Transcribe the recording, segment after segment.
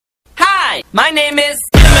My name is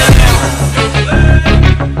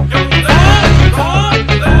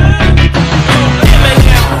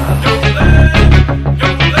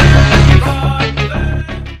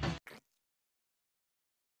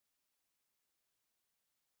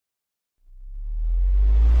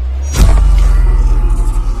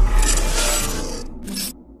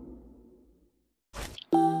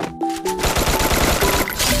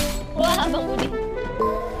Wah, Bang Budi.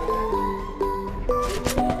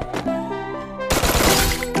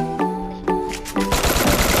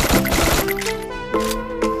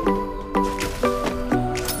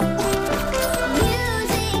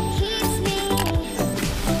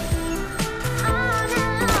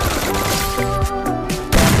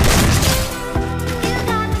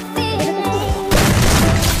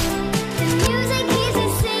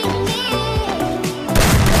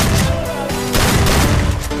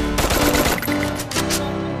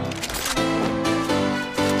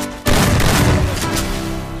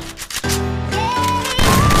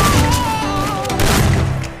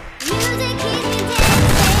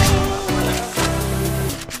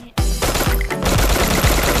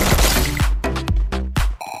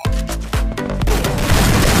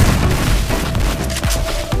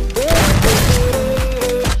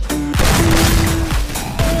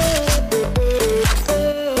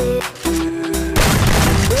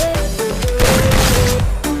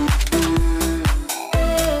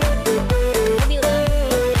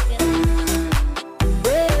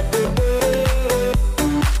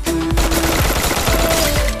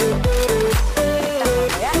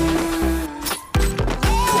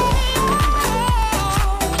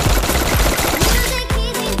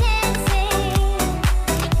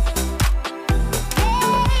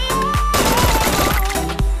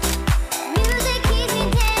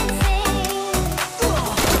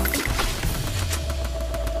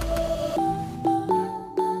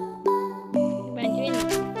 Majuin,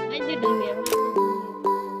 maju dong biar.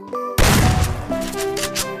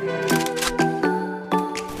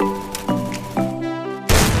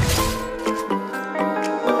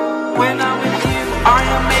 When I'm with you, I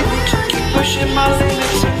am able to keep pushing my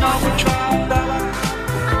limits and overdrive.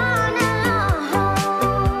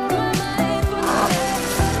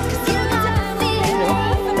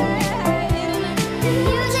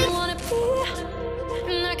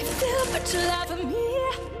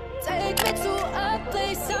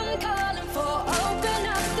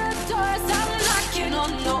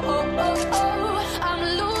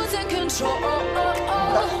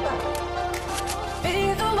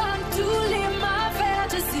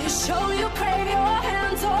 Show you crave your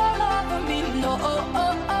hands all over me. No,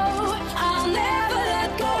 I'll never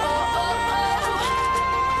let go.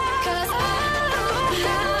 'Cause I'm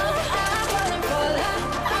falling for love.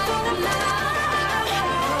 I'm falling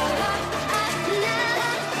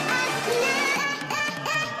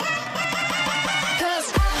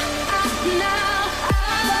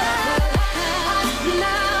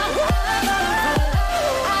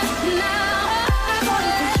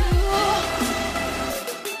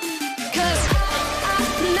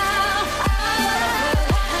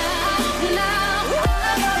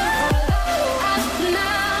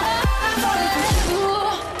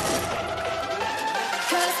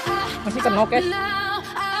Masih kena oke.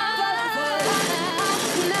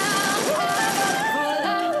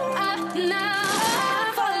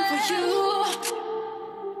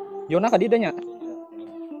 Yona kadidanya.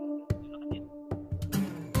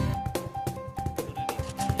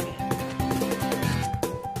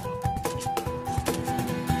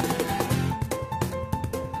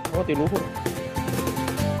 Oh, di luhur.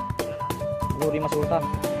 Luhur 5 Sultan.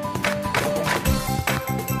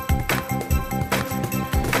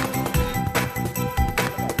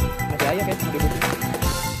 Masih aja guys, di luhur.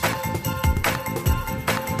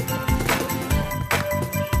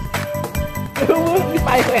 Di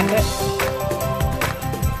pakai keren deh.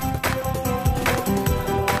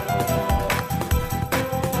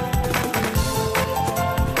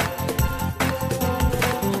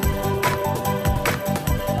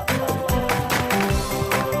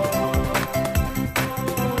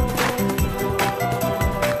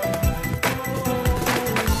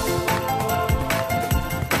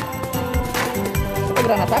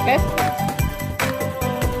 Granat guys.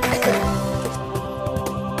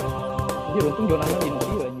 Anjir, untung Jonanya di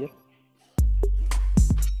video anjir.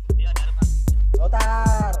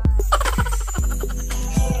 Lotar.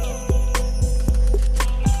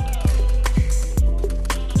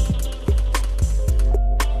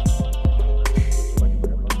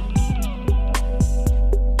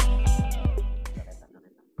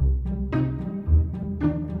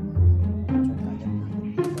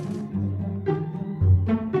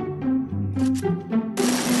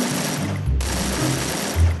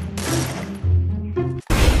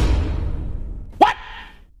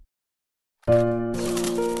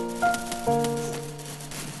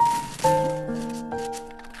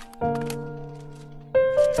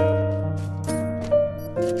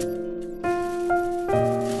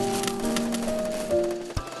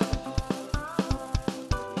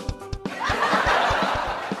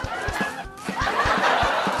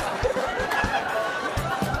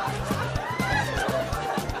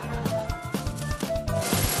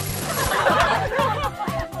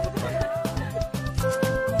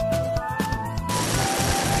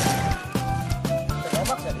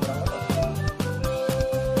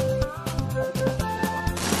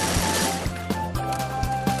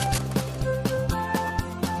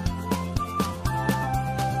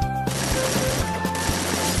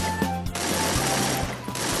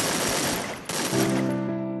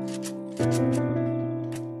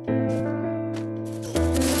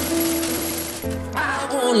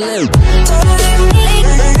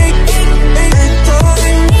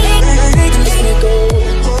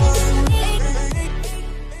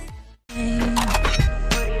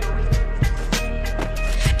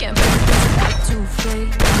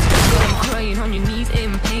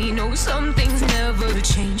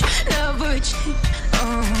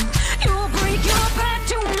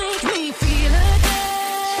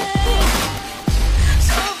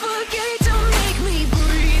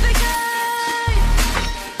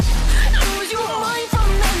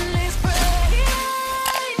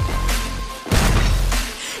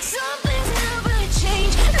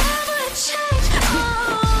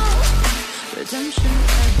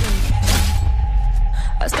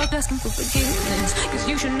 I stopped asking for forgiveness, cause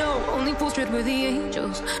you should know only fools tread where the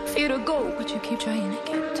angels fear to go, but you keep trying to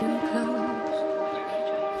get too close.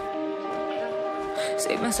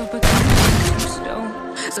 Save myself but don't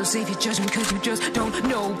stone. So save your judgment cause you just don't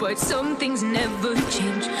know. But some things never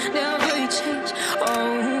change, never change.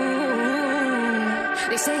 Oh,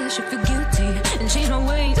 they say I should feel guilty and change my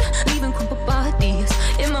ways, leaving crumpled bodies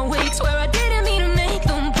in my wake. Swear I didn't mean to make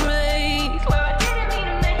them break,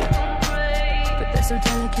 but they're so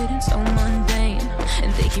delicate and so mundane,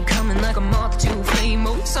 and they keep coming like a moth to a flame.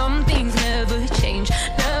 Oh, some things never change,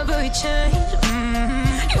 never change.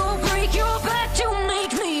 You'll break your back to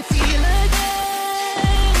make me feel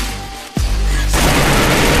again.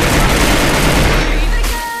 Breathe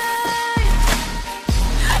again.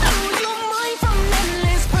 Lose your mind from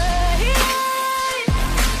endless pain.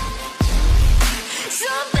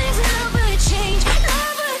 Some things never change,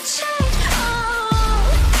 never change.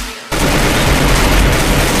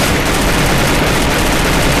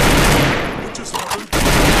 What just happened?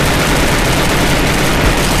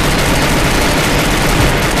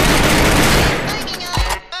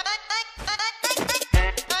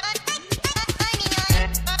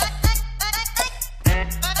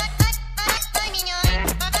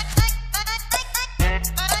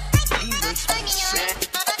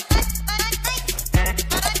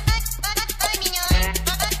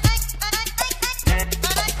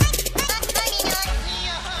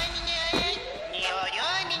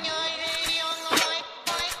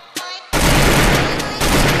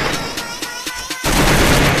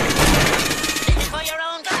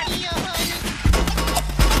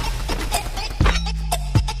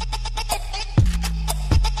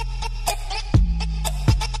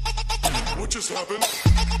 What just happened?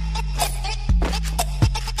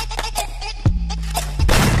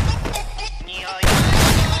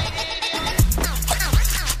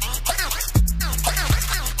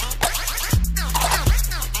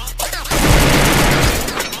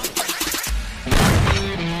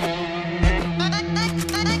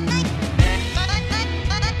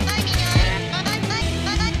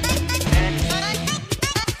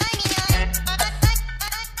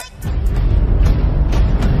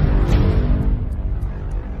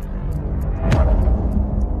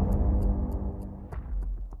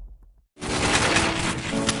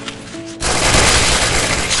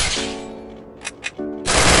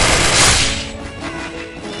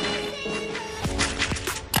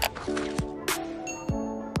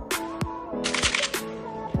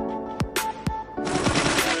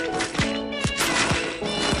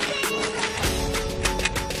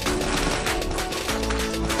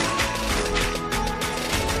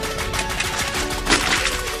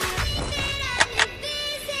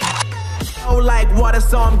 Like water,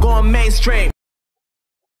 so I'm going mainstream.